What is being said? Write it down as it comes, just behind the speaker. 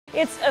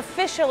It's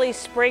officially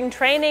spring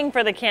training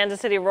for the Kansas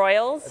City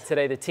Royals.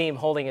 Today, the team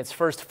holding its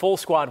first full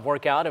squad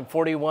workout in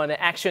 41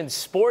 Action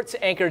Sports.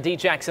 Anchor D.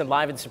 Jackson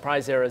live in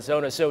Surprise,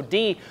 Arizona. So,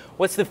 D,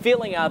 what's the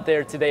feeling out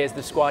there today as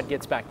the squad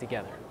gets back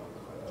together?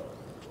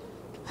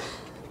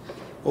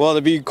 Well,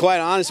 to be quite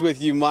honest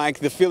with you, Mike,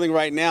 the feeling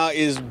right now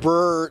is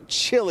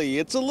chilly.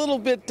 It's a little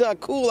bit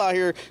cool out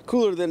here,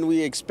 cooler than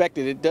we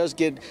expected. It does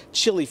get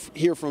chilly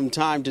here from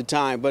time to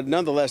time, but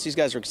nonetheless, these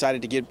guys are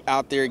excited to get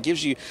out there. It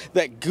gives you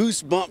that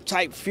goosebump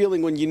type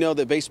feeling when you know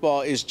that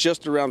baseball is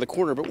just around the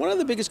corner. But one of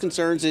the biggest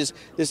concerns is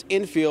this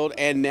infield,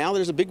 and now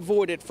there's a big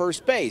void at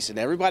first base, and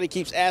everybody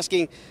keeps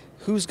asking,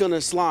 who's going to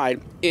slide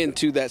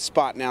into that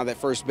spot now that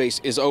first base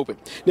is open?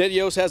 Ned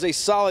Yost has a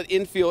solid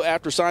infield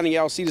after signing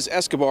Alcides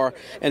Escobar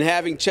and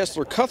having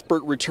Cheslor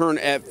Cuthbert return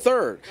at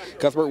third.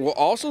 Cuthbert will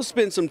also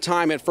spend some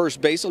time at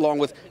first base along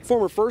with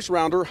former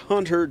first-rounder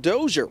Hunter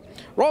Dozier.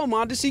 Raul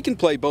Mondesi can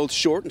play both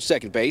short and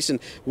second base,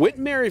 and Whit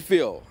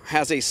Merrifield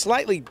has a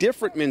slightly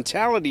different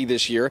mentality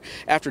this year.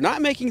 After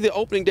not making the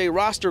opening day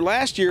roster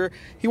last year,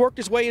 he worked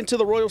his way into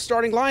the Royals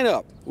starting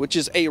lineup, which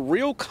is a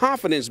real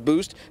confidence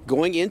boost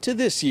going into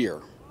this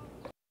year.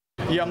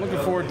 Yeah, I'm looking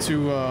forward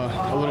to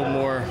a little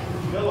more,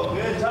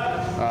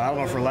 I don't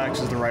know if relax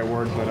is the right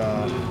word, but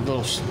a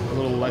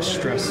little less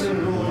stress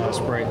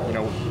spring.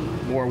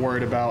 More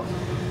worried about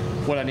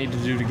what I need to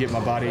do to get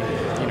my body,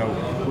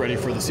 ready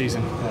for the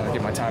season,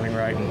 get my timing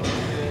right, and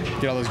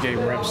get all those game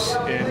reps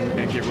in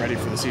and get ready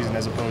for the season,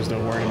 as opposed to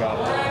worrying about,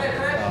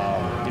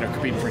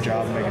 competing for a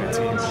job and making a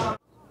team.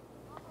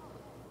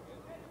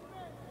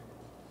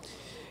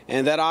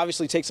 And that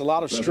obviously takes a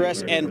lot of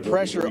stress and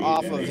pressure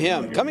off of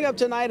him. Coming up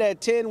tonight at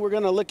 10, we're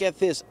going to look at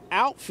this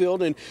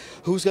outfield and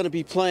who's going to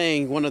be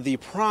playing one of the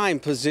prime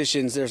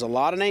positions. There's a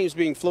lot of names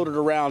being floated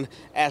around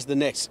as the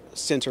next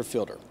center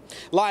fielder.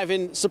 Live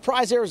in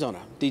Surprise,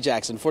 Arizona, D.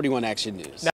 Jackson, 41 Action News.